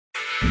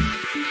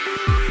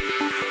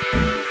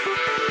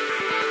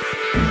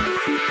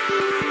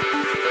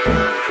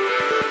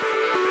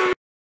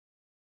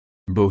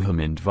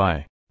Bohemond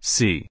VI,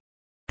 c.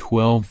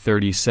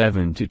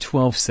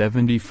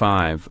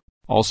 1237–1275,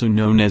 also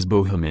known as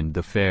Bohemond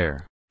the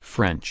Fair,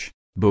 French,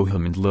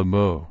 Bohemond le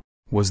Beau,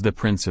 was the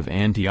Prince of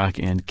Antioch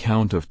and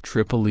Count of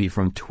Tripoli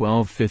from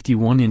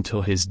 1251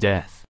 until his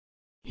death.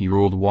 He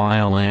ruled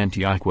while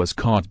Antioch was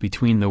caught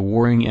between the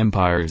warring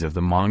empires of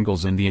the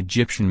Mongols and the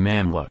Egyptian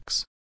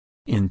Mamluks.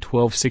 In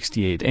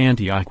 1268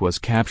 Antioch was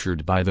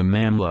captured by the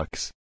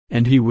Mamluks,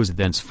 and he was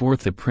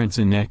thenceforth a prince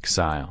in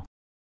exile.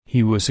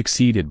 He was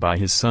succeeded by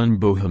his son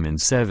Bohemond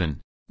VII,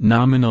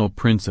 nominal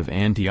Prince of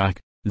Antioch,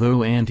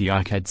 though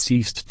Antioch had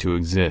ceased to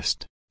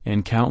exist,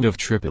 and Count of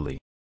Tripoli.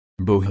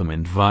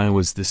 Bohemond VI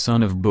was the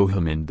son of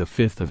Bohemond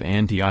V of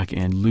Antioch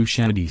and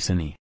Lucia di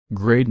Sini,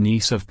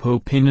 great-niece of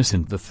Pope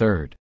Innocent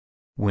III.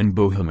 When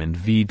Bohemond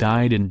V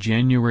died in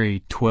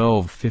January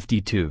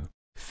 1252,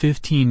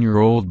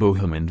 15-year-old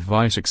Bohemond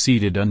V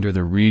succeeded under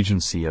the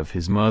regency of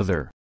his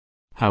mother.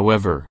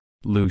 However,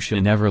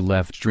 Lucia never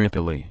left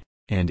Tripoli,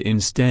 and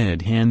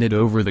instead handed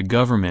over the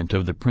government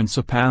of the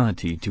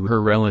principality to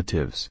her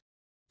relatives.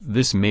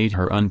 This made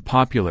her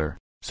unpopular,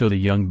 so the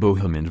young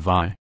Bohemond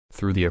V,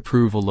 through the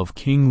approval of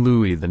King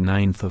Louis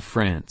IX of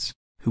France,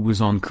 who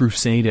was on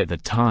crusade at the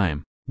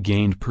time,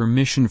 gained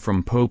permission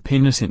from Pope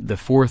Innocent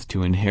IV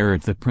to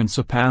inherit the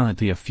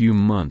principality a few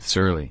months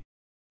early.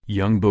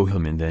 Young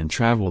Bohemond then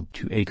traveled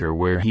to Acre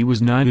where he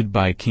was knighted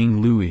by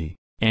King Louis,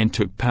 and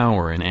took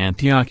power in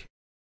Antioch.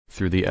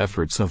 Through the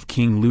efforts of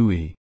King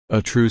Louis,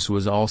 a truce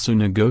was also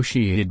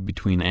negotiated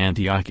between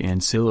Antioch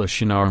and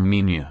Cilician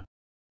Armenia.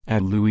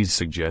 At Louis's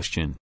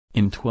suggestion,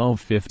 in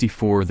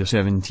 1254 the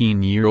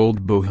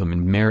 17-year-old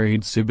Bohemond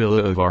married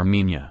Sibylla of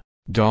Armenia,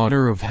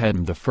 daughter of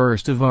Hedin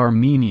I of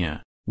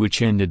Armenia,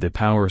 which ended the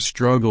power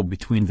struggle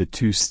between the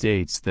two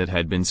states that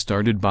had been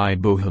started by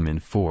Bohemond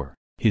IV,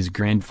 his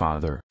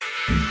grandfather.